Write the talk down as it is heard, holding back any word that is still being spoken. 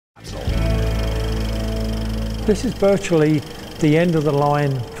This is virtually the end of the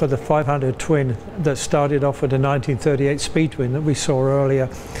line for the 500 twin that started off with the 1938 Speed Twin that we saw earlier.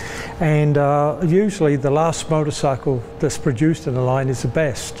 And usually the last motorcycle that's produced in the line is the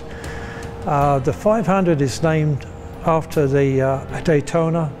best. The 500 is named after the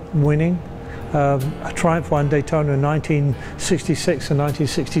Daytona winning. A Triumph won Daytona in 1966 and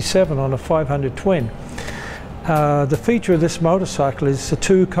 1967 on a 500 twin. The feature of this motorcycle is the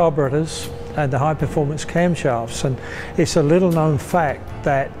two carburetors and the high performance camshafts, and it's a little known fact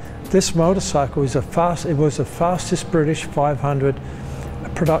that this motorcycle is it was the fastest British 500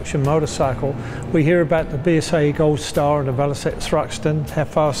 production motorcycle. We hear about the BSA Gold Star and the Velocette Thruxton, how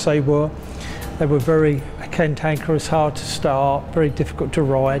fast they were. They were very cantankerous, hard to start, very difficult to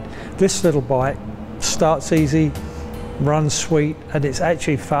ride. This little bike starts easy, runs sweet, and it's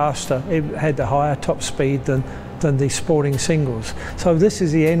actually faster. It had the higher top speed than the sporting singles. So this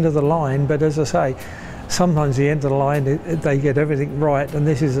is the end of the line, but as I say, sometimes the end of the line they get everything right, and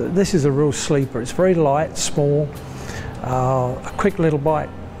this is a real sleeper. It's very light, small, a quick little bike.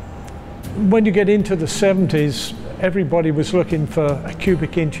 When you get into the 70s, everybody was looking for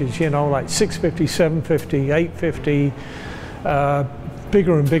cubic inches, you know, like 650, 750, 850,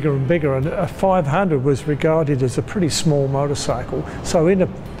 bigger and bigger and bigger, and a 500 was regarded as a pretty small motorcycle. So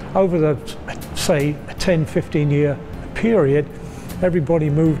over the, say, a 10-15 year period, everybody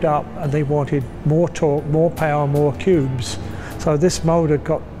moved up and they wanted more torque, more power, more cubes. So this motor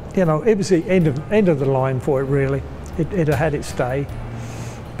got, you know, it was the end of the line for it, really. It had its day,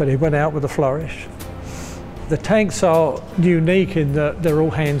 but it went out with a flourish. The tanks are unique in that they're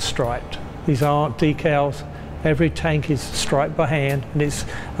all hand striped. These aren't decals. Every tank is striped by hand, and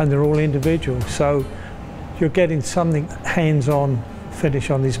they're all individual. So you're getting something hands-on finish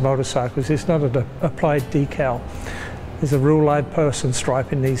on these motorcycles. It's not an applied decal. There's a real live person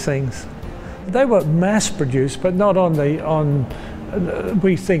striping these things. They were mass-produced, but not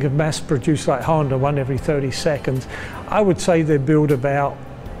we think of mass-produced like Honda, one every 30 seconds. I would say they build about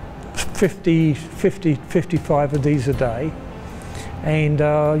 55 of these a day. And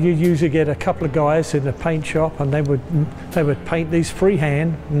you usually get a couple of guys in a paint shop, and they would paint these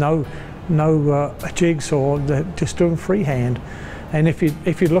freehand, no jigs, or they're just doing freehand. And if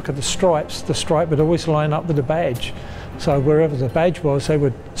you look at the stripes, the stripe would always line up with the badge. So wherever the badge was, they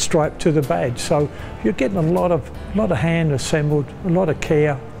would stripe to the badge. So you're getting a lot of hand assembled, a lot of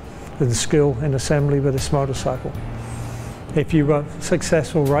care and skill in assembly with this motorcycle. If you were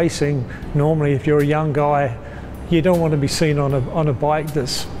successful racing, normally if you're a young guy, you don't want to be seen on a bike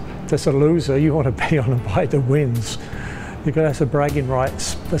that's a loser. You want to be on a bike that wins. You've got to have some bragging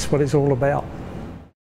rights. That's what it's all about.